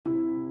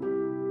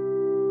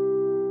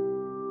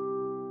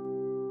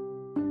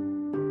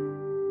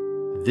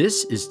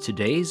This is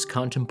today's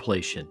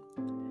contemplation,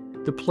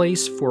 the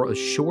place for a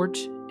short,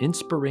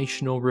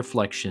 inspirational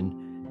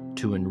reflection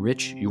to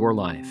enrich your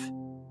life.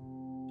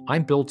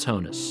 I'm Bill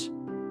Tonis.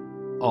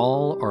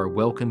 All are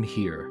welcome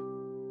here.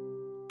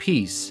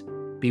 Peace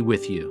be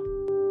with you.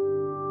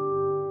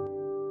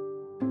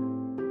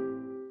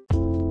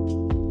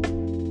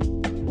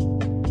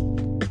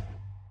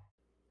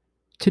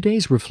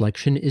 Today's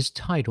reflection is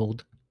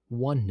titled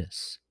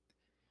Oneness.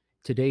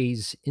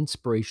 Today's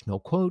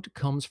inspirational quote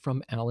comes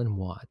from Alan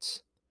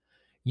Watts.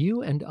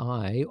 You and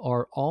I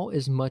are all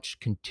as much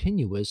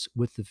continuous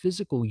with the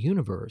physical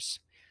universe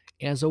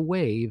as a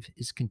wave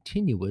is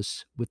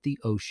continuous with the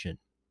ocean.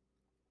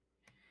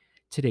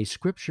 Today's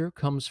scripture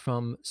comes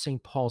from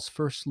St. Paul's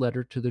first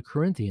letter to the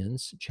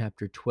Corinthians,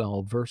 chapter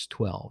 12, verse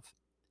 12.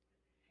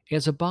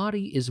 As a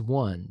body is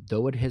one,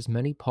 though it has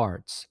many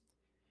parts,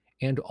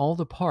 and all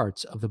the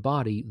parts of the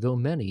body, though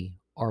many,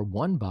 are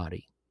one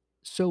body,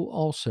 so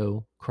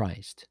also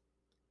Christ.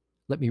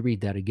 Let me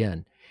read that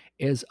again.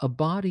 As a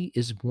body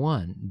is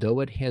one, though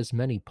it has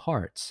many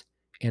parts,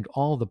 and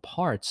all the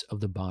parts of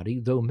the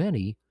body, though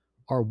many,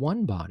 are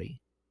one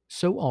body,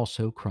 so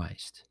also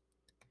Christ.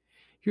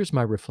 Here's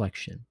my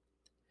reflection.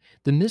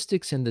 The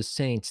mystics and the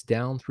saints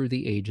down through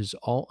the ages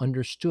all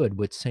understood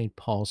what St.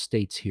 Paul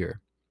states here.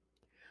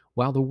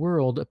 While the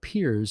world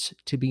appears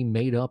to be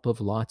made up of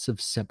lots of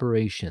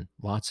separation,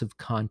 lots of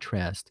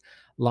contrast,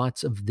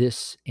 lots of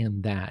this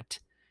and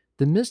that,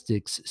 the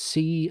mystics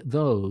see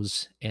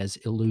those as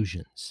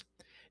illusions.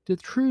 The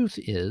truth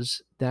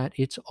is that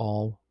it's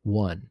all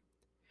one.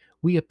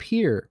 We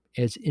appear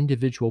as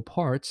individual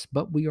parts,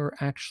 but we are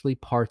actually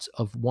parts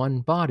of one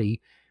body,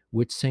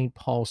 which St.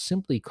 Paul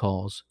simply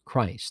calls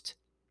Christ.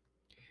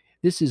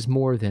 This is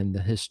more than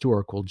the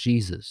historical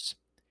Jesus.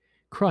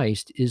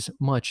 Christ is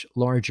much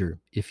larger,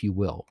 if you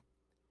will.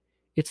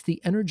 It's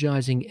the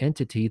energizing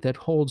entity that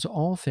holds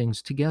all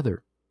things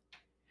together.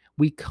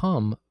 We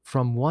come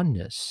from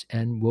oneness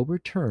and will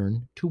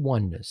return to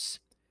oneness.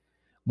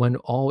 When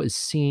all is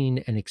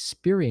seen and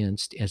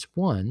experienced as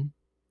one,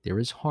 there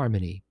is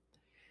harmony.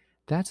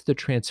 That's the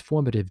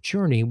transformative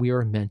journey we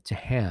are meant to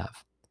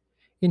have.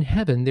 In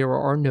heaven, there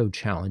are no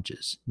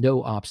challenges,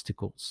 no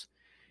obstacles.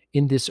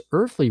 In this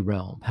earthly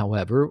realm,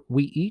 however,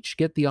 we each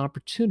get the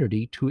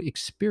opportunity to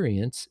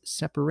experience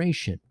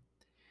separation.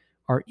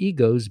 Our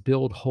egos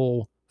build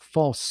whole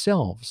false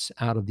selves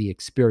out of the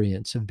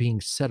experience of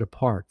being set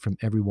apart from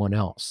everyone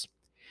else.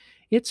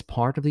 It's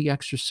part of the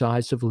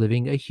exercise of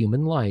living a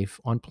human life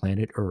on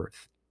planet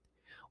Earth.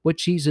 What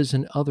Jesus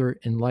and other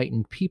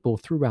enlightened people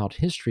throughout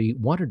history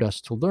wanted us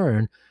to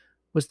learn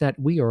was that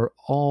we are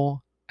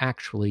all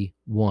actually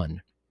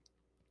one.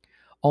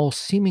 All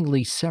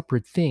seemingly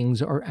separate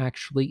things are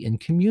actually in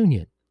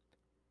communion.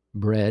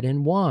 Bread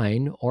and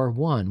wine are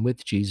one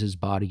with Jesus'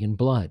 body and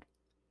blood.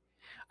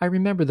 I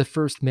remember the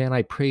first man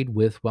I prayed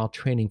with while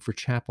training for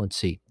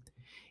chaplaincy.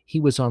 He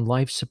was on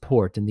life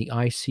support in the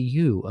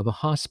ICU of a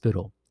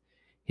hospital.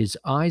 His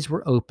eyes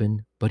were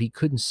open, but he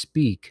couldn't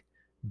speak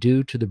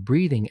due to the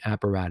breathing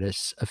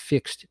apparatus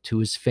affixed to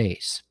his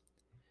face.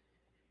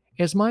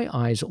 As my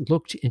eyes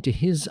looked into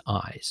his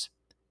eyes,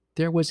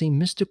 there was a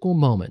mystical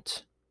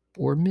moment,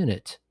 or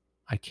minute,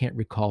 I can't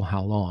recall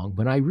how long,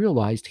 when I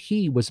realized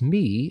he was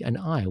me and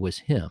I was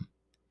him.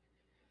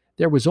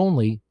 There was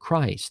only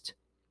Christ.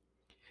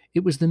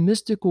 It was the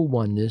mystical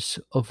oneness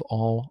of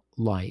all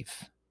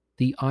life,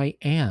 the I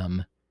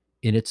am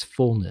in its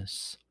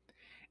fullness.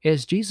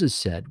 As Jesus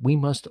said, we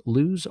must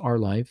lose our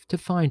life to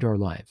find our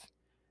life.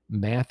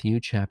 Matthew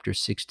chapter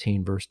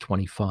 16, verse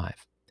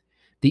 25.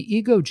 The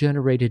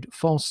ego-generated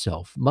false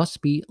self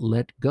must be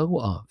let go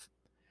of.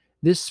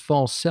 This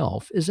false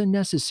self is a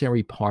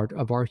necessary part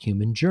of our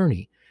human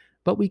journey,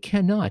 but we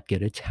cannot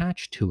get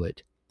attached to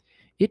it.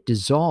 It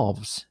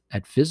dissolves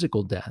at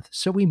physical death,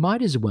 so we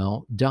might as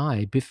well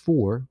die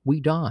before we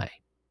die.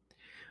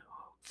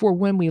 For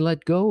when we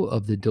let go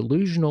of the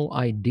delusional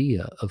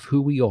idea of who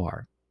we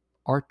are,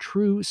 our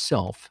true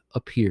self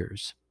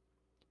appears.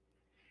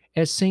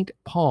 As St.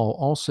 Paul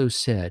also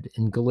said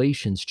in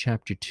Galatians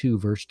chapter 2,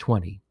 verse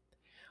 20,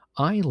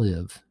 I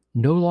live,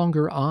 no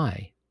longer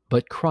I,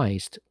 but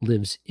Christ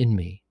lives in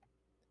me.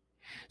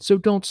 So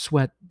don't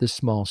sweat the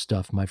small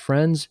stuff, my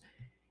friends.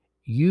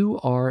 You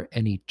are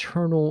an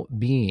eternal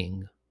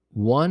being,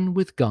 one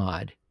with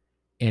God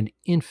and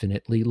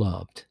infinitely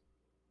loved.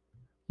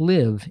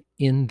 Live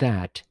in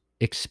that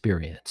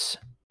experience.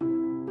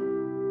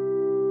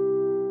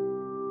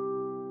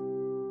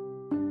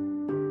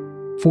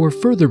 For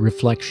further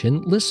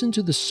reflection, listen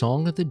to the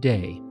Song of the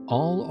Day,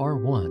 All Are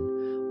One,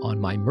 on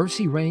my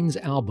Mercy Reigns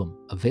album,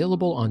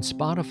 available on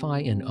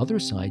Spotify and other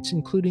sites,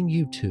 including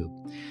YouTube.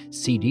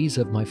 CDs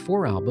of my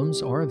 4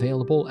 albums are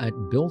available at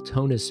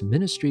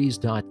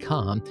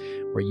BillTonisMinistries.com,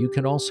 where you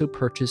can also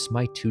purchase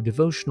my 2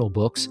 devotional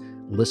books,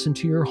 Listen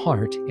to Your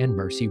Heart and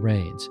Mercy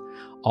Reigns.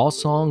 All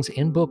songs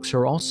and books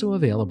are also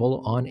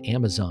available on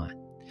Amazon.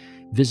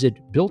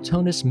 Visit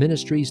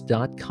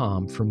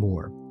BillTonisMinistries.com for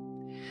more.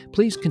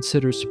 Please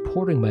consider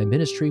supporting my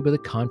ministry with a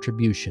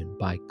contribution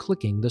by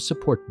clicking the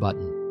support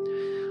button.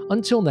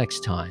 Until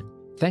next time,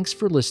 Thanks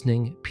for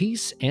listening.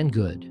 Peace and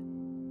good.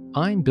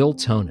 I'm Bill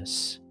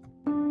Tonus.